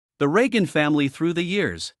The Reagan family through the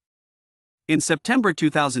years. In September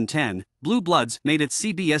 2010, Blue Bloods made its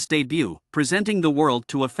CBS debut, presenting the world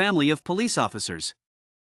to a family of police officers.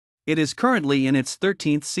 It is currently in its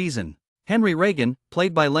 13th season. Henry Reagan,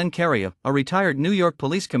 played by Len Cariou, a retired New York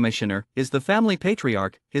police commissioner, is the family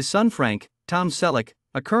patriarch. His son Frank, Tom Selleck,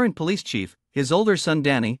 a current police chief, his older son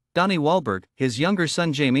Donnie Wahlberg, his younger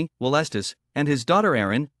son Jamie, Estes, and his daughter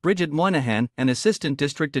Erin, Bridget Moynahan, an assistant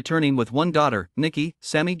district attorney with one daughter, Nicky,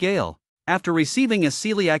 Sami Gayle. After receiving a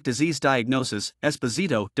celiac disease diagnosis,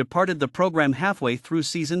 Esposito departed the program halfway through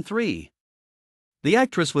season 3. The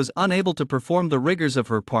actress was unable to perform the rigors of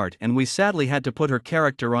her part, and we sadly had to put her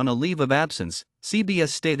character on a leave of absence, CBS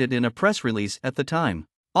stated in a press release at the time.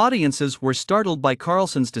 Audiences were startled by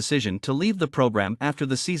Carlson's decision to leave the program after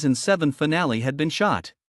the season 7 finale had been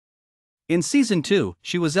shot. In season 2,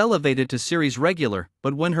 she was elevated to series regular,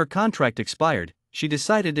 but when her contract expired, she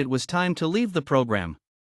decided it was time to leave the program.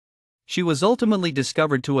 She was ultimately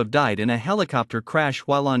discovered to have died in a helicopter crash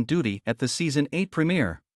while on duty at the season 8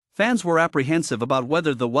 premiere. Fans were apprehensive about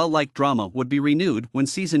whether the well-liked drama would be renewed when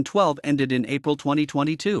season 12 ended in April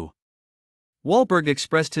 2022. Wahlberg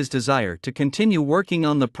expressed his desire to continue working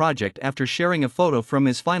on the project after sharing a photo from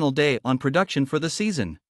his final day on production for the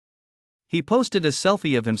season. He posted a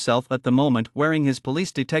selfie of himself at the moment wearing his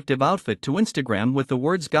police detective outfit to Instagram with the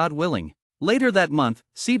words "God willing." Later that month,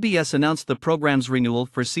 CBS announced the program's renewal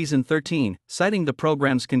for season 13, citing the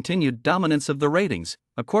program's continued dominance of the ratings,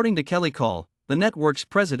 according to Kelly Call, the network's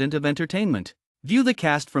president of entertainment. View the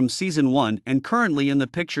cast from season 1 and currently in the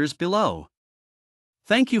pictures below.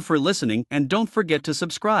 Thank you for listening, and don't forget to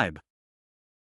subscribe.